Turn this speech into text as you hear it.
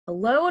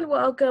Hello and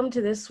welcome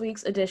to this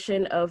week's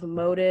edition of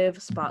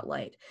MoDiv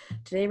Spotlight.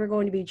 Today we're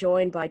going to be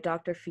joined by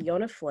Dr.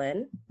 Fiona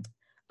Flinn,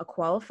 a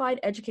qualified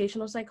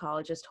educational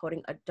psychologist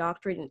holding a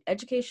doctorate in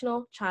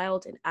educational,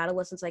 child, and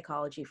adolescent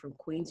psychology from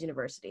Queen's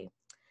University.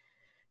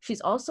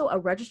 She's also a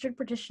registered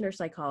practitioner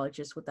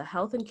psychologist with the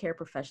Health and Care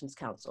Professions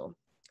Council.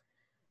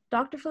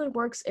 Dr. Flinn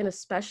works in a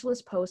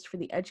specialist post for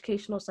the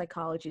Educational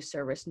Psychology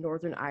Service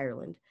Northern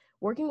Ireland,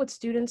 working with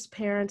students,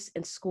 parents,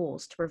 and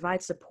schools to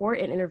provide support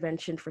and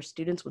intervention for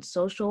students with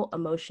social,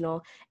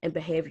 emotional, and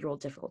behavioral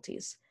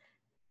difficulties.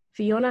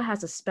 Fiona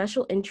has a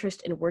special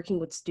interest in working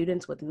with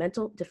students with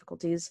mental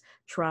difficulties,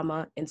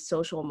 trauma, and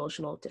social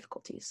emotional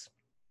difficulties.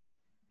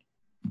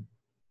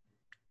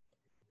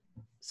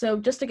 So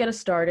just to get us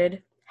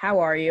started, how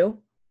are you?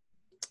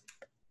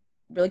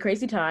 Really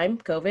crazy time,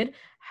 COVID.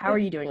 How are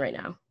you doing right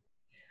now?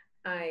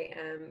 I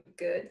am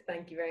good,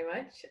 thank you very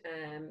much.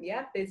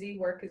 Yeah, busy.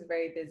 Work is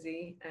very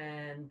busy,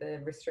 and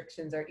the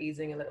restrictions are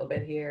easing a little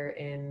bit here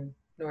in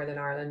Northern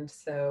Ireland.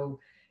 So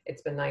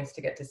it's been nice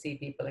to get to see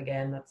people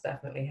again. That's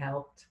definitely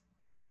helped.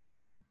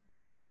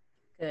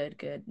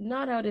 Good.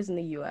 Not how it is in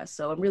the US,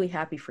 so I'm really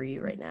happy for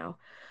you right now.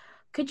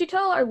 Could you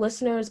tell our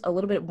listeners a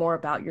little bit more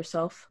about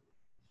yourself?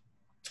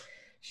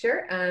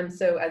 Sure.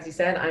 So as you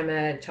said, I'm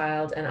a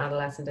child and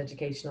adolescent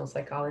educational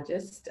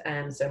psychologist.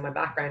 So my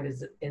background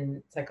is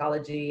in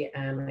psychology.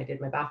 I did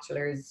my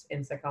bachelor's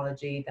in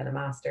psychology, then a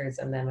master's,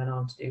 and then went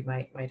on to do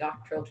my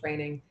doctoral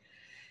training.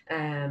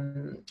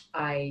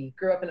 I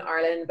grew up in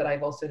Ireland, but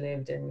I've also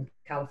lived in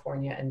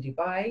California and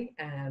Dubai.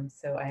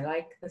 So I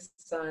like the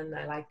sun,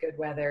 I like good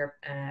weather.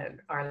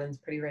 Ireland's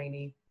pretty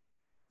rainy.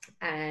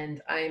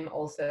 And I'm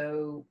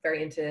also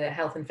very into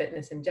health and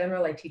fitness in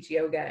general. I teach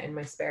yoga in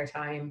my spare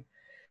time,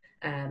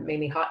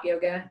 mainly hot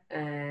yoga,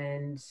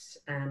 and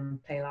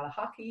play a lot of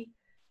hockey,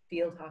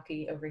 field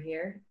hockey over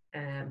here.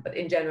 But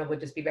in general, would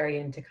just be very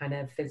into kind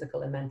of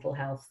physical and mental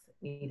health,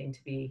 needing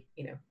to be,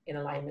 in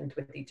alignment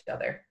with each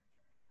other.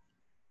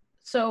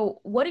 So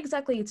what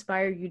exactly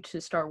inspired you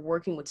to start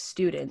working with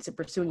students and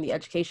pursuing the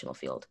educational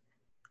field?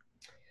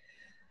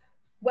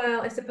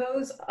 Well, I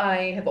suppose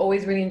I have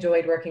always really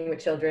enjoyed working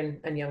with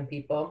children and young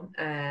people.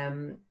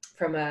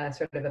 From a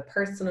sort of a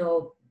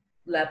personal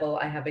level,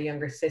 I have a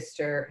younger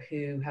sister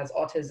who has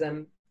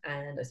autism,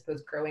 and I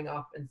suppose growing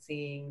up and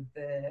seeing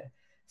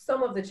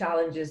some of the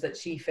challenges that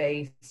she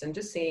faced, and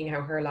just seeing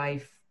how her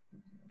life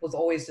was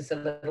always just a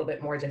little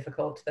bit more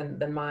difficult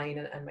than mine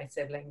and my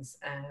siblings,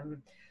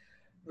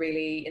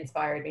 really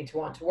inspired me to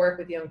want to work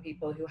with young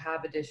people who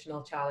have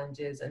additional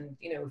challenges. And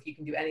if you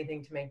can do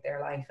anything to make their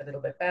life a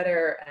little bit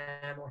better,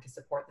 or to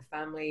support the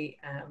family,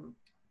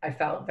 I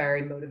felt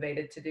very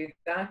motivated to do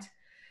that.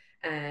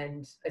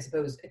 And I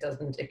suppose it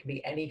can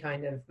be any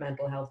kind of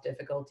mental health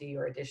difficulty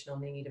or additional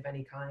need of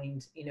any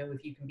kind.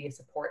 If you can be a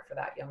support for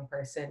that young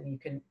person,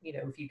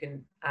 if you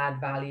can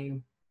add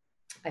value,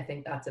 I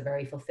think that's a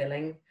very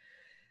fulfilling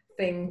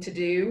thing to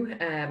do.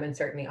 And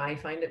certainly I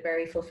find it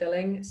very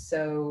fulfilling.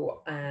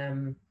 So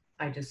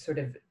I just sort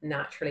of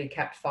naturally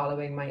kept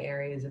following my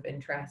areas of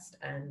interest,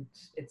 and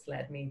it's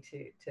led me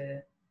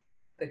to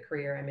the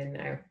career I'm in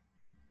now.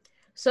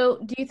 So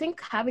do you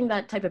think having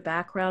that type of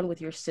background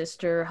with your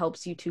sister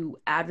helps you to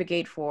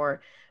advocate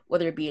for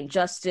whether it be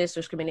injustice,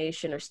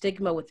 discrimination, or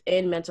stigma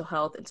within mental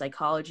health and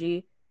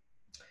psychology?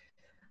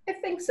 I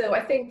think so.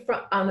 I think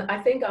on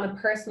a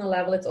personal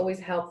level, it's always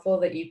helpful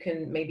that you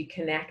can maybe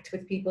connect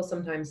with people.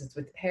 Sometimes it's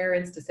with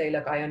parents to say,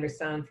 look, I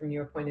understand from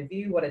your point of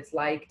view what it's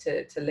like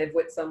to live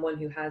with someone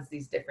who has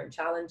these different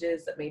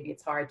challenges that maybe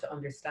it's hard to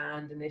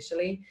understand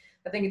initially.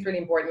 I think it's really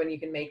important when you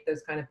can make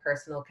those kind of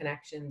personal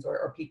connections,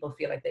 or people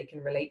feel like they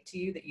can relate to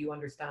you, that you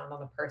understand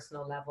on a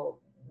personal level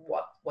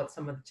what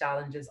some of the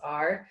challenges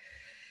are.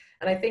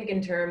 And I think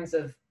in terms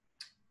of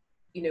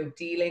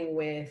dealing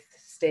with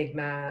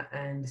stigma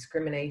and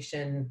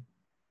discrimination,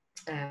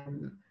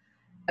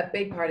 a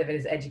big part of it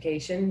is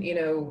education.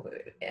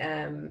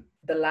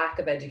 The lack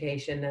of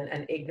education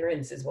and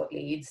ignorance is what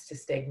leads to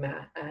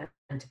stigma,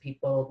 and to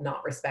people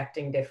not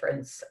respecting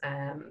difference.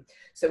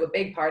 So a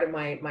big part of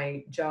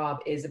my job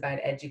is about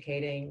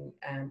educating,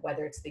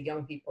 whether it's the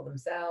young people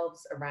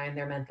themselves around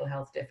their mental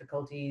health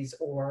difficulties,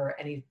 or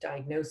any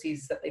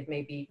diagnoses that they've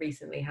maybe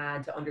recently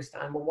had, to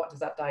understand, well, what does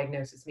that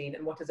diagnosis mean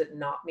and what does it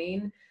not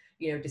mean?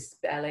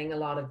 Dispelling a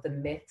lot of the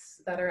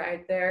myths that are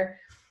out there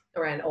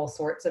around all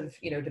sorts of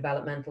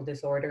developmental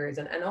disorders,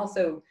 and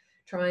also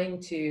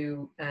trying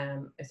to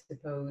I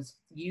suppose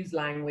use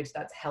language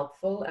that's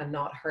helpful and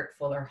not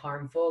hurtful or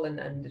harmful. And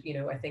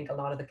I think a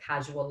lot of the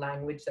casual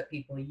language that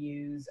people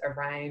use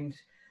around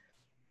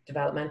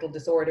developmental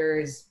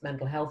disorders,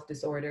 mental health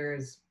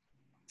disorders,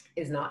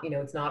 is not,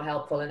 it's not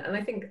helpful. And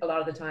I think a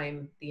lot of the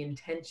time the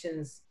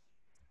intentions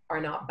are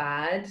not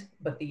bad,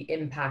 but the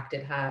impact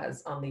it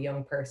has on the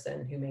young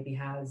person who maybe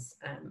has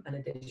an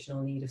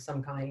additional need of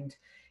some kind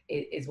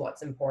is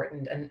what's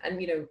important. And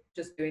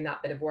just doing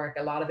that bit of work,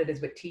 a lot of it is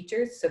with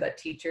teachers, so that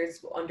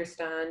teachers will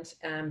understand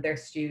their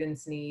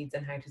students' needs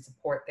and how to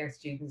support their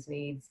students'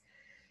 needs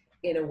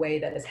in a way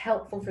that is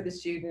helpful for the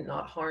student,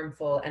 not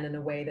harmful, and in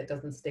a way that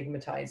doesn't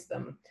stigmatize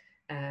them.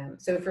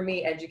 So for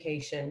me,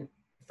 education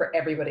for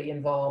everybody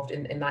involved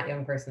in that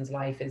young person's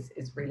life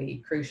is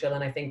really crucial.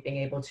 And I think being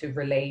able to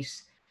relate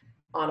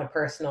on a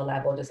personal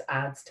level just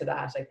adds to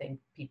that. I think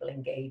people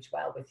engage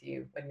well with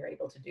you when you're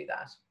able to do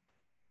that.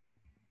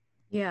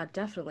 Yeah,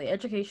 definitely.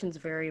 Education is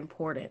very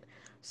important.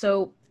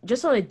 So,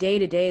 just on a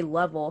day-to-day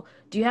level,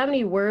 do you have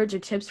any words or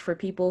tips for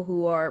people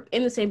who are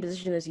in the same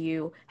position as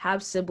you,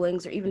 have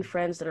siblings, or even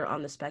friends that are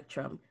on the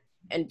spectrum?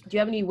 And do you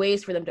have any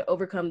ways for them to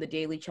overcome the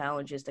daily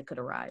challenges that could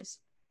arise?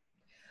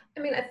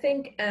 I mean, I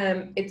think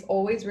it's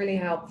always really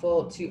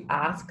helpful to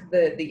ask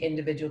the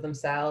individual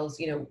themselves,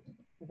 you know,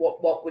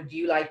 what would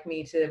you like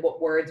me to, what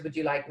words would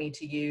you like me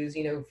to use?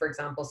 You know, for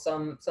example,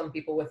 some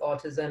people with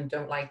autism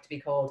don't like to be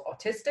called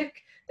autistic.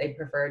 They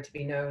prefer to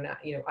be known,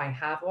 you know, I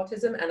have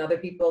autism, and other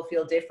people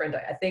feel different.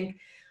 I think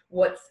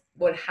what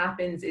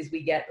happens is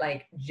we get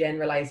like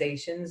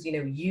generalizations, you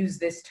know, use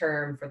this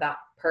term for that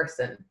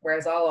person,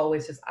 whereas I'll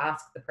always just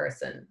ask the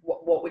person,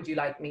 what would you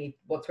like me,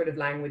 what sort of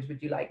language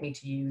would you like me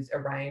to use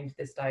around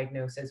this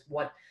diagnosis?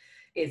 What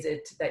is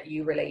it that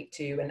you relate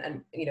to,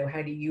 and you know,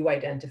 how do you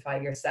identify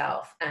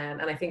yourself?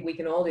 And I think we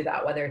can all do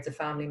that, whether it's a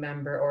family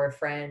member or a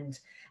friend.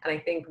 And I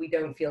think we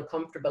don't feel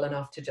comfortable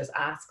enough to just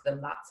ask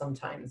them that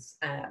sometimes,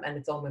 and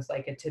it's almost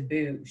like a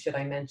taboo. Should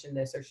I mention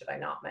this or should I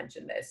not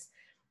mention this?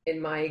 In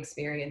my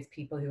experience,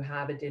 people who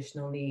have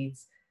additional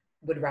needs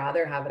would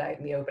rather have it out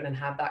in the open and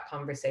have that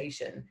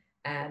conversation.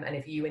 And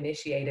if you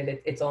initiate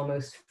it, it's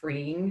almost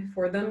freeing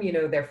for them. You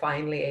know, they're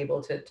finally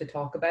able to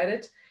talk about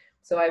it.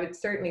 So I would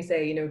certainly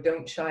say, you know,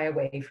 don't shy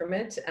away from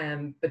it,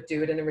 but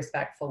do it in a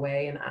respectful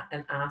way,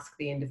 and ask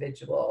the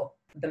individual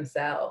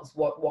themselves,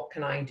 what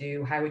can I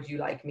do? How would you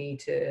like me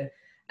to,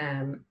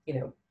 you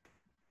know,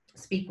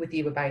 speak with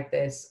you about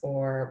this?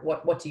 Or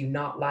what do you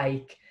not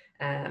like?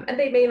 And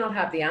they may not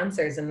have the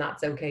answers, and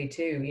that's okay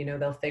too. You know,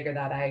 they'll figure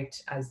that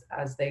out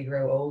as they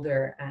grow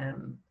older,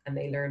 and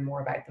they learn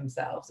more about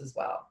themselves as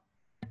well.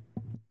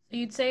 So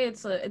you'd say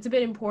it's a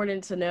bit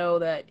important to know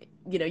that,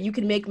 you know, you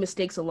can make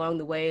mistakes along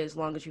the way as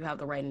long as you have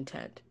the right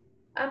intent.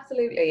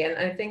 Absolutely. And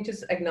I think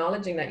just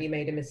acknowledging that you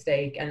made a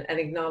mistake, and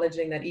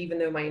acknowledging that even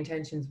though my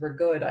intentions were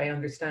good, I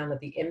understand that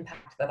the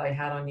impact that I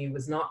had on you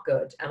was not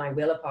good. And I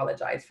will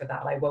apologize for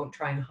that. I won't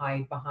try and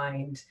hide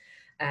behind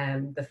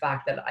the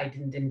fact that I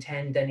didn't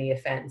intend any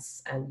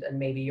offense, and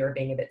maybe you're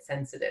being a bit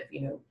sensitive.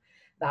 You know,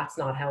 that's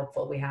not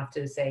helpful. We have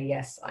to say,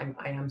 yes,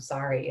 I am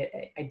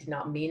sorry. I did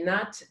not mean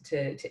that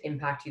to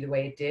impact you the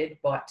way it did,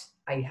 but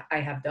I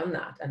have done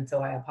that. And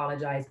so I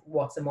apologize.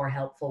 What's a more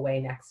helpful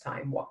way next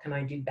time? What can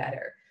I do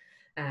better?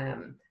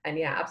 And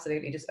yeah,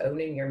 absolutely, just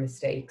owning your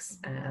mistakes,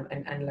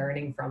 and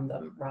learning from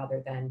them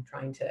rather than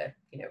trying to,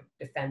 you know,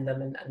 defend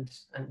them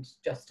and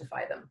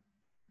justify them.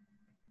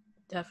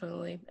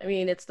 Definitely. I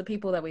mean, it's the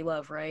people that we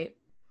love, right?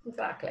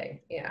 Exactly.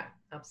 Yeah,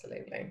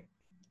 absolutely.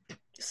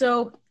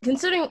 So,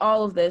 considering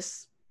all of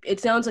this,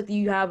 it sounds like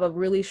you have a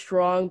really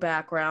strong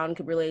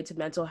background related to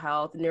mental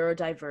health,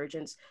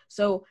 neurodivergence.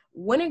 So,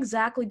 when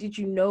exactly did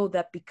you know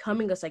that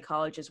becoming a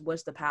psychologist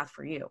was the path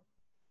for you?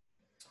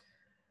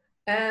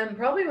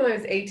 Probably when I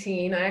was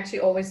 18. I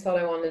actually always thought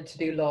I wanted to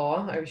do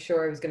law. I was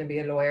sure I was going to be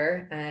a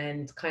lawyer,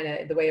 and kind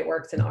of the way it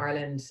works in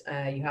Ireland,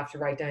 you have to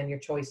write down your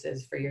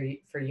choices for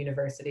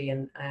university.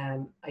 And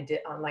I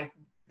did, on like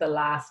the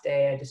last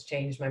day, I just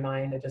changed my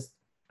mind.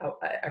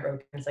 I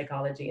wrote down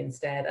psychology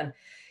instead, and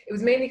it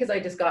was mainly because I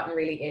just gotten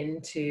really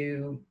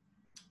into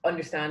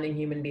understanding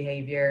human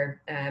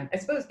behavior. I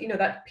suppose, you know,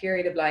 that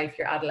period of life,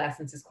 your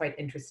adolescence, is quite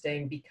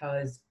interesting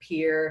because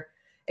peer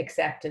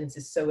acceptance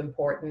is so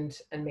important.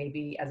 And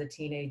maybe as a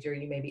teenager,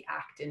 you maybe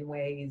act in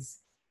ways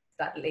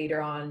that later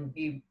on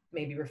you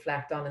maybe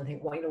reflect on and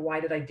think, well, you know, why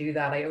did I do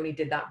that? I only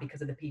did that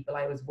because of the people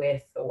I was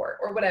with, or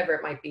whatever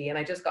it might be. And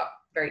I just got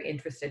very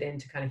interested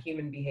into kind of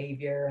human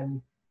behavior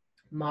and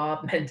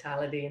mob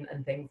mentality,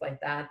 and things like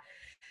that.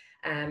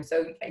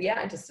 So yeah,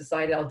 I just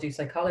decided I'll do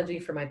psychology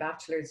for my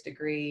bachelor's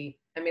degree.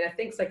 I mean, I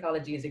think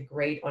psychology is a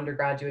great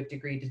undergraduate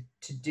degree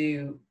to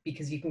do,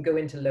 because you can go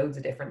into loads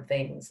of different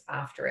things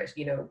after it.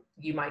 You know,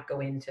 you might go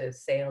into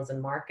sales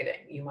and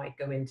marketing, you might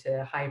go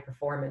into high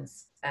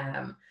performance,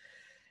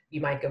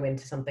 you might go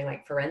into something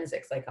like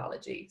forensic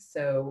psychology.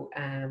 So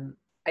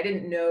I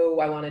didn't know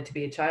I wanted to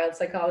be a child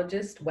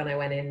psychologist when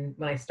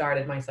I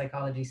started my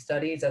psychology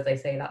studies. As I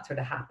say, that sort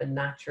of happened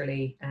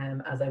naturally,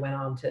 as I went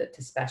on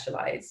to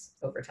specialize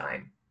over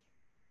time.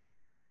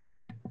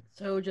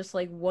 So, just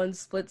like one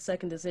split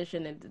second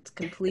decision, and it's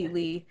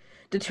completely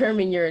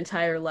determined your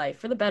entire life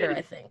for the better,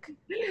 I think.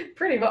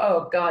 Pretty much.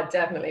 Oh God,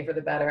 definitely for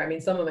the better. I mean,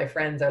 some of my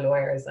friends are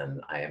lawyers,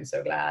 and I am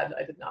so glad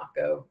I did not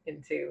go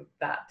into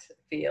that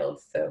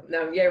field. So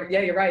no, yeah,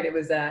 you're right. It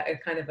was a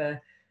kind of a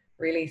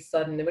really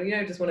sudden, you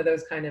know, just one of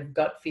those kind of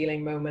gut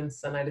feeling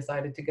moments, and I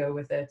decided to go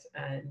with it.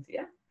 And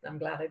yeah, I'm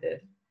glad I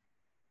did.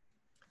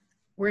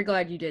 We're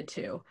glad you did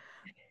too.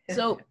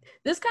 So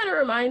this kind of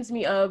reminds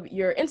me of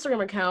your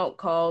Instagram account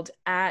called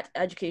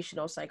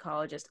 @educational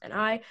psychologist.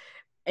 And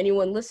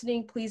anyone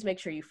listening, please make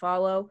sure you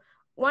follow.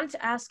 Wanted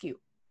to ask you,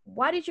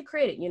 why did you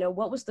create it? You know,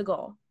 what was the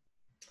goal?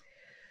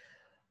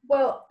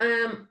 Well,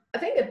 I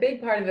think a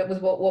big part of it was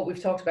what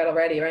we've talked about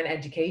already around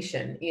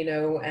education,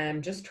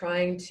 just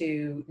trying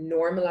to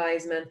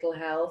normalize mental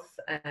health.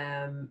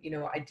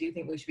 I do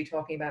think we should be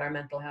talking about our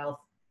mental health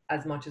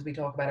as much as we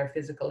talk about our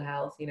physical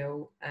health,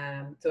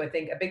 so I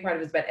think a big part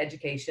of it is about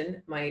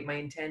education. My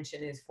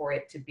intention is for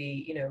it to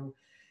be,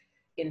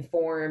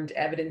 informed,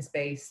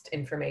 evidence-based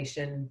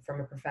information from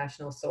a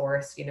professional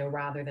source,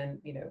 rather than,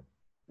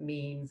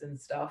 memes and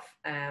stuff.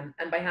 And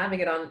by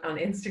having it on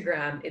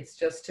Instagram, it's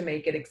just to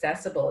make it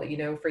accessible,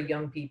 for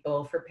young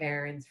people, for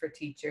parents, for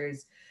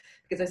teachers.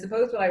 Because I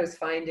suppose what I was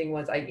finding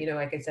was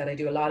like I said, I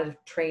do a lot of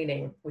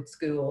training with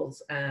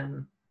schools.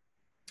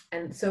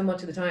 And so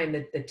much of the time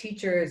that the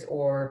teachers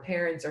or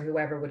parents or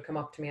whoever would come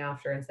up to me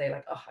after and say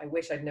like, oh, I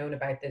wish I'd known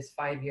about this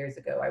 5 years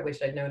ago. I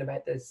wish I'd known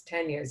about this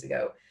 10 years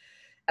ago.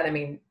 And I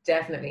mean,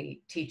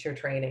 definitely teacher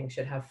training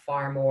should have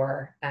far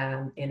more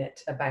in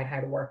it about how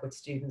to work with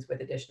students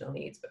with additional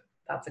needs, but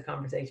that's a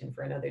conversation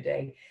for another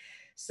day.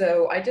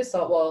 So I just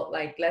thought, well,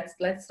 like,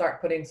 let's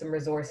start putting some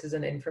resources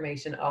and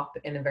information up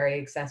in a very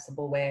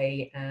accessible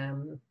way.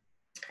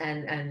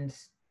 And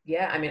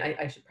yeah, I mean,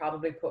 I should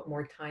probably put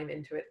more time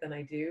into it than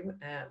I do.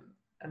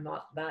 I'm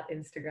not that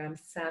Instagram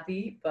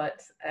savvy,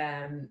 but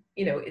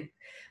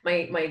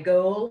my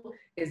goal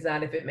is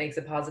that if it makes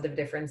a positive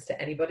difference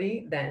to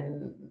anybody,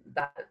 then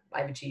that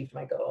I've achieved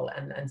my goal.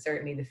 And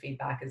certainly the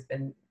feedback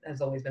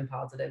has always been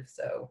positive.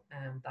 So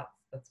that's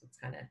what's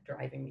kind of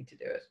driving me to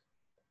do it.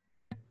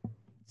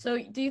 So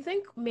do you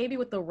think maybe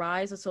with the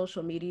rise of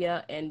social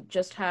media and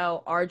just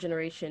how our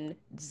generation,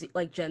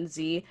 like Gen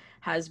Z,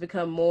 has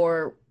become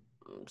more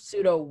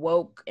pseudo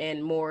woke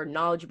and more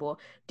knowledgeable,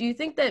 do you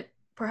think that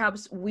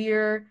perhaps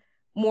we're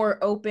more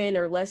open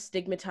or less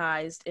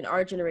stigmatized in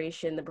our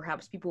generation than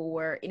perhaps people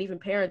were, and even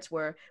parents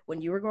were,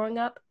 when you were growing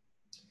up?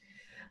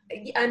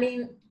 I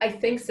mean, I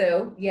think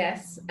so.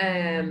 Yes.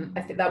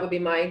 I think that would be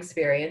my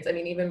experience. I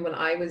mean, even when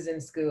I was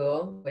in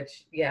school,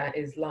 which yeah,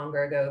 is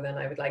longer ago than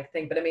I would like to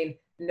think, but I mean,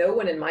 no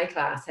one in my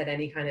class had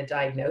any kind of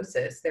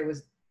diagnosis.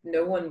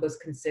 No one was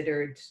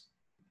considered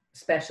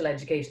special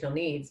educational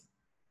needs,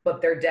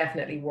 but there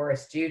definitely were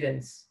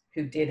students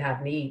who did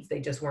have needs.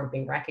 They just weren't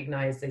being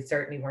recognized. They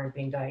certainly weren't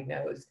being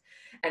diagnosed.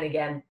 And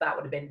again, that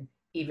would have been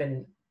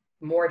even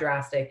more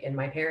drastic in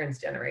my parents'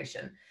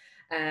 generation.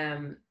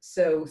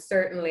 So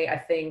certainly I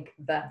think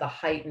that the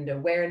heightened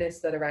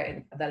awareness that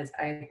is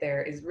out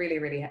there is really,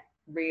 really,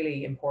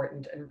 really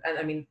important. And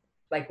I mean,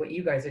 like what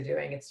you guys are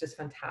doing, it's just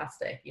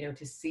fantastic,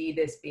 to see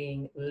this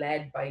being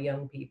led by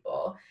young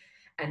people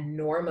and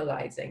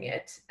normalizing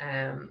it.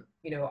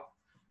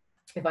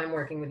 If I'm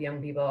working with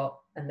young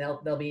people and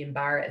they'll be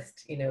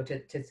embarrassed,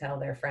 to tell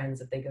their friends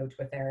that they go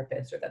to a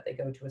therapist or that they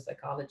go to a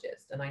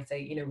psychologist. And I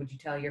say, would you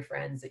tell your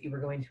friends that you were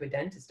going to a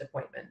dentist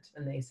appointment?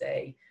 And they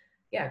say,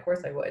 yeah, of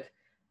course I would.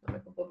 I'm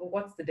like, well,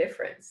 what's the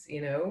difference?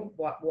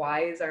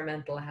 Why is our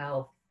mental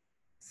health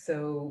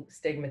so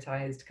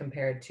stigmatized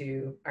compared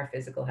to our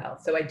physical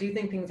health? So I do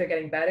think things are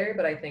getting better,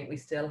 but I think we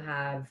still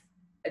have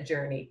a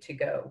journey to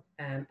go.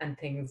 And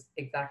things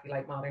exactly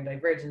like modern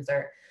divergence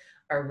are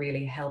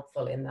really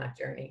helpful in that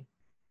journey.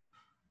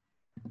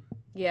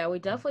 Yeah, we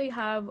definitely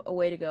have a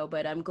way to go,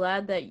 but I'm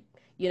glad that,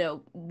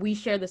 we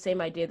share the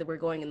same idea that we're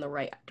going in the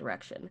right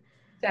direction.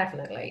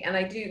 Definitely. And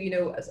I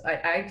do, I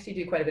actually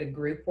do quite a bit of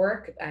group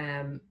work,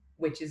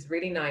 which is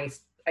really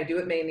nice. I do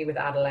it mainly with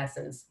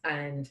adolescents,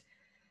 and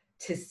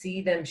to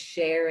see them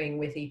sharing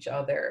with each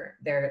other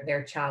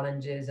their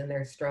challenges and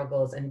their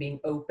struggles and being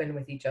open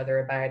with each other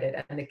about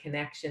it, and the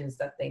connections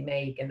that they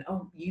make. And,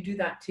 oh, you do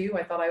that too?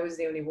 I thought I was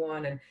the only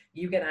one. And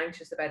you get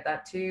anxious about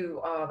that too?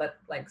 Oh, that,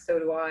 like, so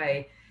do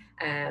I.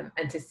 And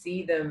to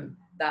see them,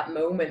 that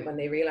moment when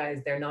they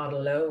realize they're not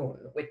alone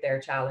with their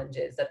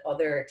challenges, that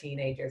other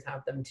teenagers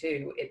have them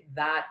too,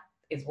 that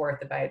is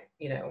worth about,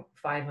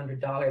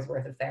 $500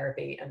 worth of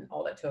therapy, and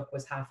all it took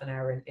was half an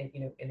hour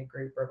in a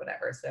group or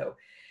whatever. So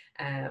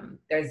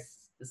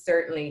there's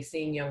certainly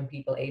seeing young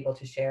people able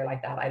to share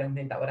like that. I don't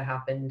think that would have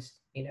happened,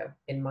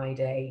 in my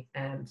day.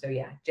 So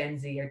yeah, Gen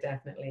Z are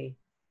definitely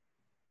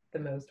the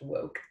most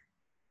woke.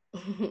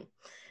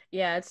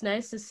 Yeah, it's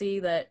nice to see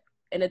that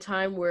in a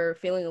time where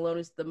feeling alone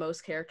is the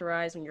most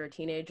characterized when you're a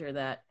teenager,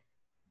 that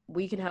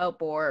we can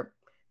help, or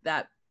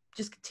that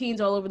just teens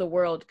all over the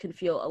world can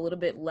feel a little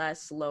bit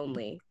less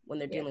lonely when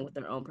they're dealing with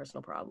their own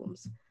personal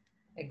problems.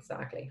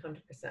 Exactly,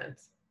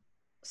 100%.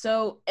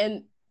 So,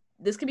 and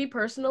this can be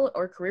personal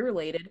or career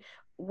related.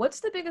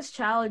 What's the biggest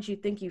challenge you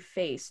think you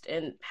faced,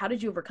 and how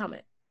did you overcome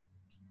it?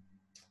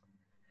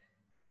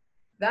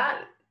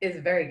 That is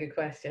a very good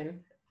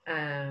question.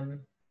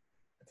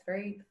 It's a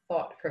very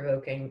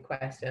thought-provoking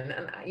question.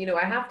 And,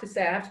 I have to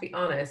say, I have to be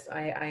honest,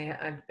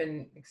 I've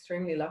been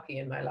extremely lucky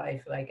in my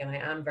life, and I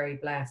am very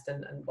blessed,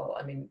 and well,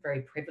 I mean,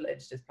 very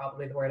privileged is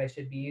probably the word I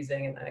should be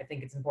using. And I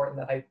think it's important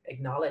that I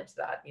acknowledge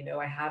that.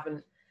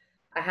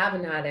 I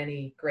haven't had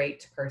any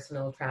great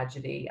personal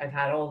tragedy. I've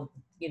had all,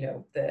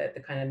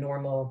 the kind of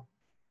normal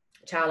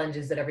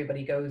challenges that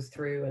everybody goes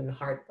through, and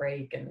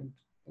heartbreak, and,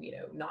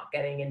 not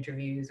getting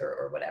interviews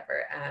or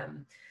whatever.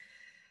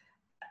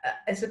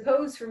 I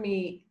suppose for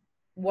me,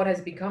 what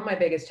has become my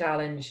biggest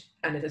challenge,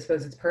 and I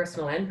suppose it's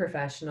personal and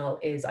professional,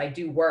 is I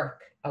do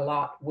work a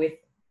lot with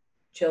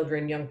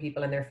children, young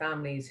people and their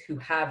families who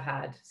have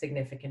had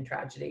significant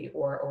tragedy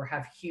or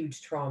have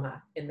huge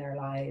trauma in their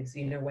lives,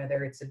 you know,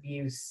 whether it's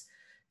abuse,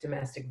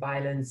 domestic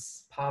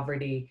violence,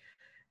 poverty.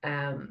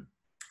 And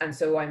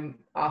so I'm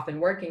often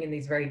working in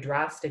these very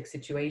drastic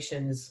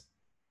situations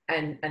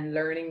and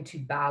learning to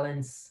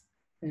balance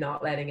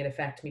not letting it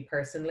affect me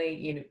personally,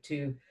 you know,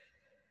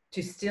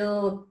 to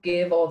still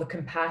give all the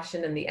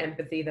compassion and the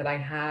empathy that I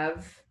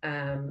have,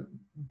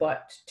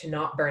 but to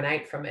not burn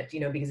out from it, you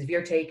know, because if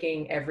you're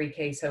taking every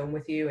case home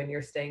with you and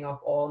you're staying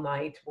up all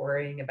night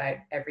worrying about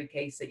every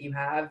case that you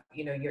have,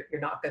 you know,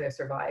 you're not going to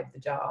survive the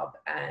job,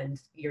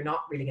 and you're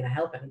not really going to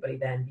help anybody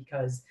then,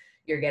 because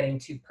you're getting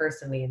too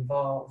personally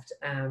involved.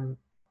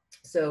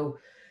 So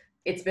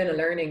it's been a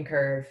learning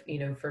curve, you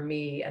know, for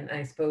me. And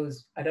I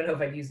suppose, I don't know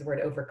if I've used the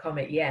word overcome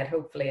it yet.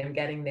 Hopefully I'm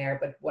getting there.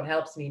 But what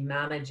helps me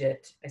manage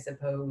it, I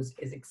suppose,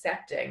 is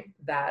accepting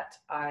that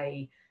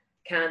I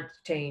can't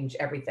change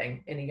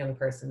everything in a young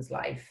person's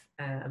life.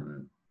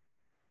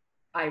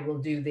 I will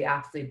do the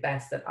absolute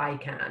best that I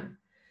can,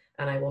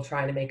 and I will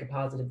try to make a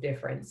positive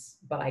difference,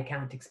 but I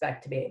can't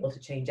expect to be able to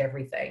change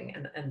everything.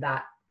 And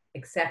that,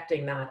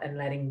 accepting that and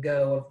letting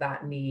go of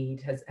that need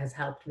has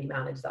helped me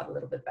manage that a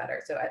little bit better.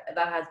 So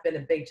that has been a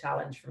big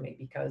challenge for me,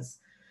 because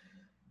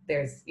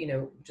there's, you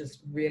know, just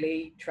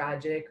really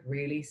tragic,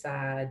 really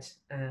sad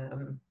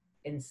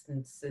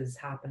instances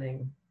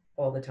happening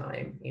all the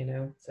time, you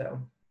know. So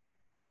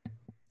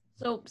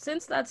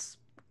since that's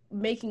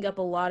making up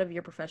a lot of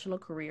your professional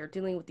career,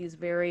 dealing with these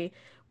very,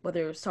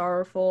 whether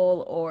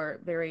sorrowful or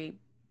very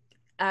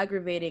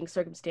aggravating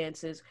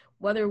circumstances,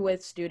 whether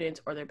with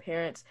students or their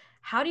parents,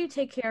 how do you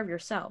take care of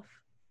yourself?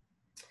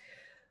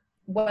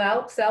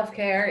 Well,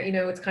 self-care, you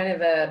know, it's kind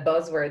of a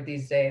buzzword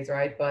these days,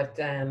 right? But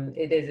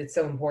it's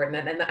so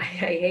important. And I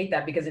hate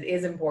that, because it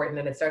is important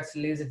and it starts to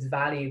lose its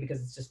value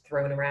because it's just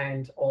thrown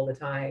around all the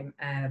time.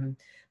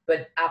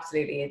 But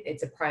absolutely,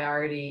 it's a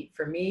priority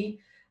for me.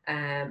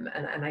 And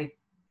I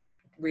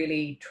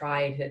really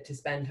try to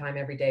spend time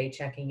every day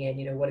checking in,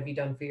 you know, what have you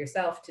done for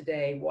yourself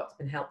today? What's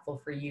been helpful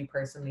for you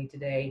personally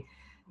today?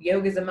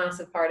 Yoga is a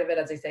massive part of it.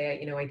 As I say,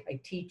 you know, I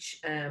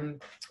teach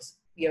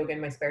yoga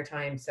in my spare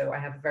time. So I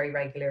have a very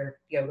regular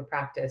yoga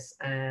practice,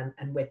 and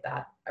with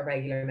that, a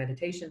regular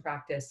meditation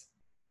practice.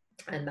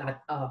 And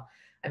that,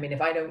 I mean,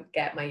 if I don't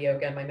get my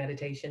yoga and my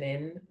meditation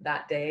in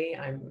that day,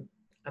 I'm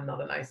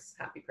not a nice,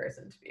 happy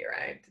person to be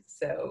around.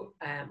 So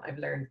I've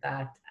learned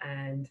that.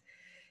 And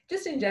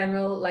just in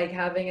general, like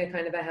having a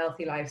kind of a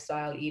healthy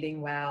lifestyle,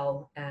 eating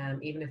well,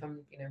 even if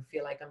I'm, you know,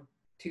 feel like I'm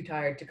too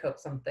tired to cook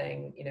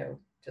something, you know,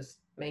 just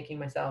making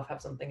myself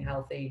have something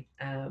healthy,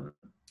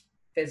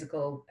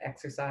 physical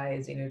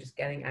exercise, you know, just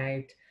getting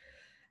out,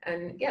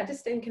 and yeah,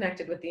 just staying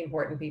connected with the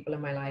important people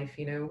in my life,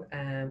 you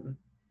know,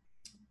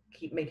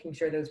 keep making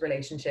sure those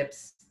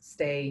relationships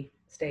stay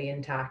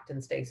intact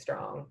and stay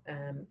strong.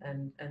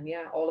 And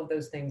yeah, all of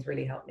those things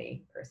really help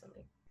me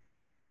personally.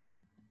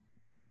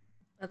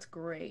 That's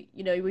great.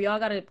 You know, we all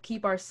got to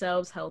keep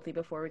ourselves healthy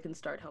before we can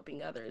start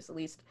helping others. At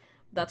least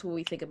that's what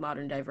we think of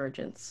modern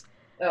divergence.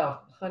 Oh,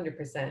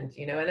 100%,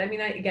 you know. And I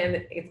mean,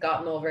 again, it's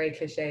gotten all very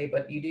cliche,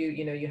 but you do,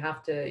 you know, you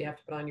have to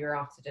put on your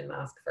oxygen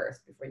mask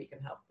first before you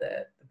can help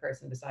the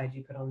person beside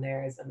you put on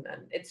theirs. And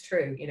it's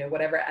true, you know,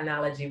 whatever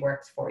analogy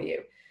works for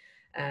you.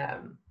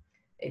 Um,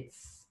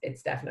 it's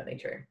definitely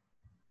true.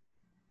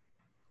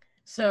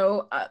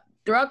 So,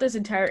 throughout this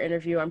entire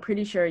interview, I'm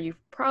pretty sure you've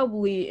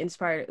probably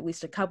inspired at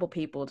least a couple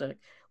people to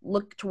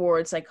look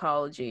towards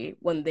psychology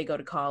when they go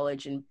to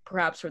college and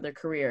perhaps for their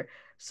career.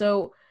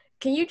 So,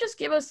 can you just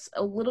give us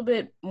a little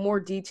bit more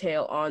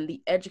detail on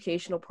the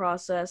educational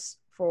process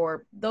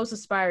for those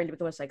aspiring to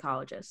become a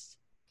psychologist?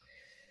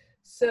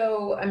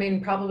 So, I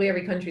mean, probably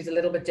every country is a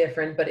little bit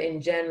different, but in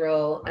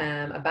general,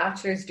 a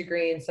bachelor's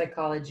degree in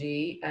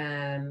psychology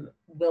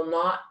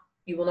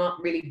you will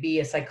not really be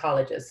a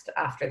psychologist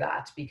after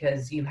that,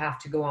 because you have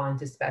to go on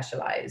to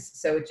specialize.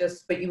 So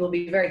but you will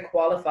be very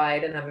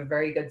qualified and have a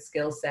very good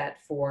skill set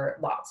for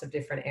lots of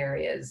different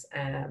areas.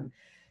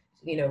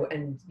 You know,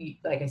 and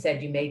like I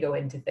said, you may go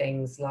into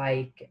things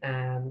like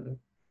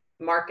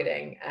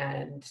marketing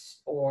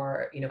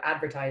or, you know,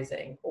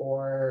 advertising,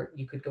 or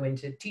you could go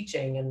into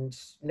teaching and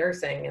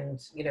nursing, and,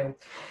 you know,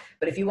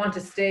 but if you want to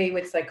stay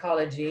with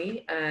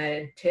psychology,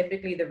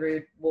 typically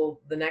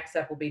the next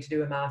step will be to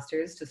do a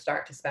master's to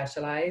start to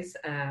specialize.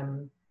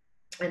 And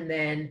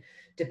then,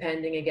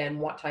 depending again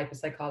what type of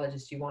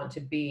psychologist you want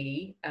to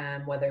be,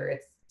 whether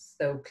it's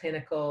so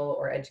clinical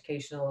or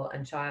educational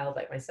and child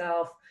like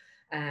myself,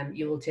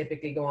 you will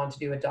typically go on to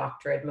do a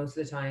doctorate most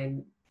of the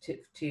time.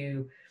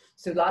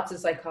 So lots of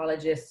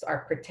psychologists are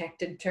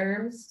protected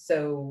terms.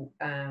 So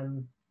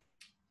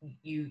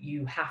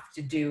you have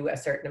to do a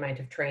certain amount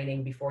of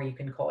training before you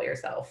can call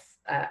yourself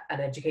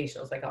an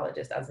educational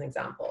psychologist, as an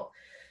example.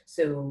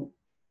 So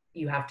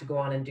you have to go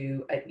on and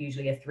do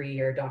usually a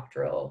 3-year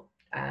doctoral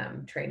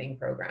training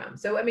program.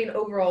 So I mean,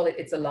 overall,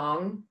 it's a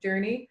long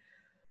journey,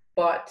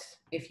 But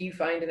if you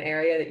find an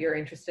area that you're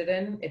interested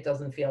in, it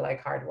doesn't feel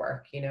like hard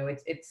work. You know,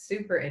 it's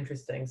super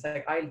interesting. So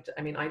like,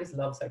 I mean, I just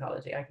love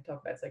psychology. I could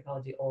talk about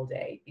psychology all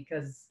day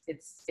because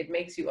it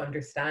makes you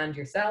understand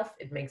yourself.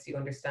 It makes you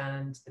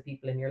understand the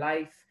people in your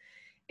life.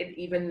 It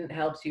even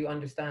helps you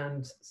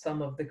understand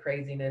some of the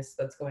craziness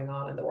that's going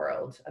on in the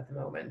world at the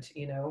moment,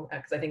 you know,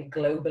 because I think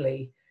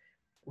globally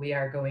we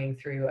are going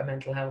through a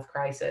mental health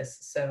crisis.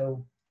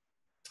 So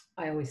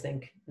I always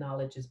think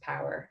knowledge is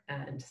power,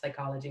 and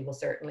psychology will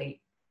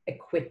certainly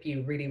equip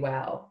you really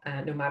well,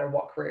 no matter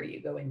what career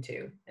you go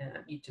into.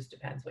 It just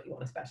depends what you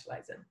want to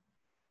specialize in.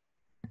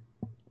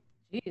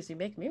 Geez, you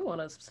make me want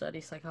to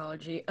study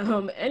psychology.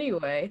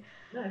 Anyway.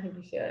 No, I think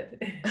you should.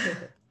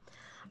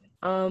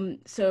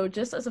 So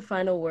just as a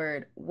final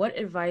word, what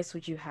advice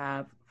would you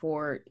have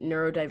for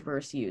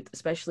neurodiverse youth,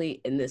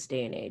 especially in this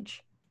day and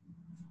age?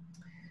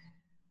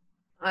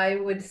 I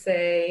would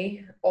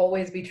say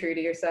always be true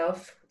to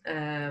yourself.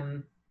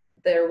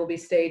 There will be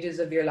stages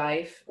of your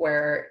life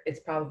where it's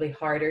probably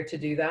harder to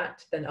do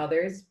that than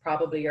others.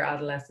 Probably your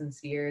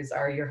adolescence years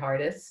are your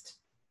hardest.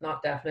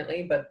 Not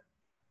definitely, but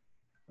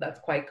that's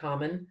quite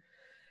common.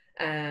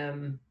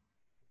 And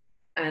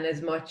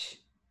as much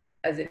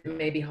as it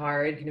may be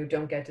hard, you know,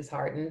 don't get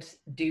disheartened.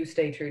 Do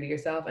stay true to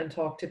yourself and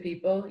talk to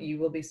people. You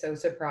will be so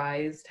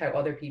surprised how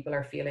other people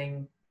are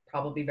feeling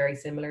probably very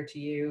similar to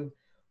you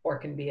or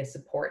can be a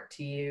support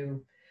to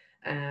you.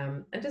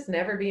 And just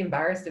never be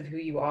embarrassed of who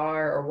you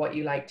are or what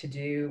you like to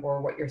do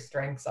or what your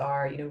strengths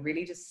are. You know,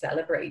 really just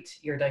celebrate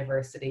your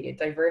diversity.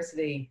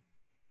 Diversity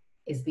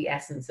is the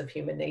essence of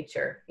human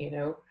nature. You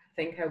know,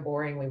 think how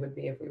boring we would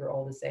be if we were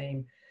all the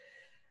same.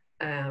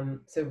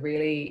 So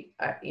really,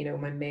 you know,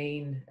 my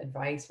main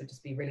advice would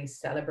just be really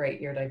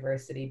celebrate your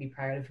diversity, be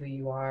proud of who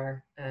you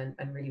are, and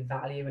really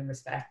value and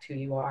respect who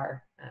you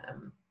are.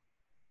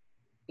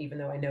 Even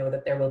though I know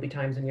that there will be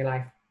times in your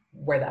life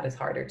where that is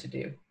harder to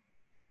do.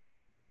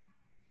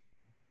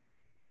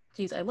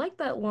 Geez, I like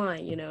that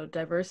line, you know,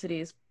 diversity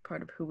is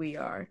part of who we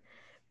are.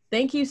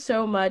 Thank you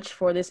so much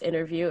for this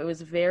interview. It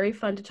was very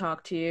fun to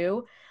talk to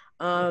you.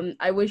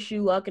 I wish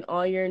you luck in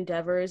all your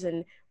endeavors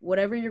and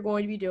whatever you're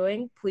going to be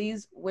doing.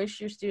 Please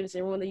wish your students,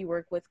 everyone that you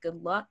work with,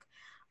 good luck,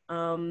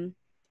 and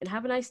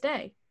have a nice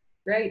day.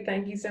 Great.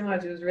 Thank you so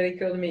much. It was really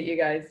cool to meet you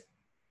guys.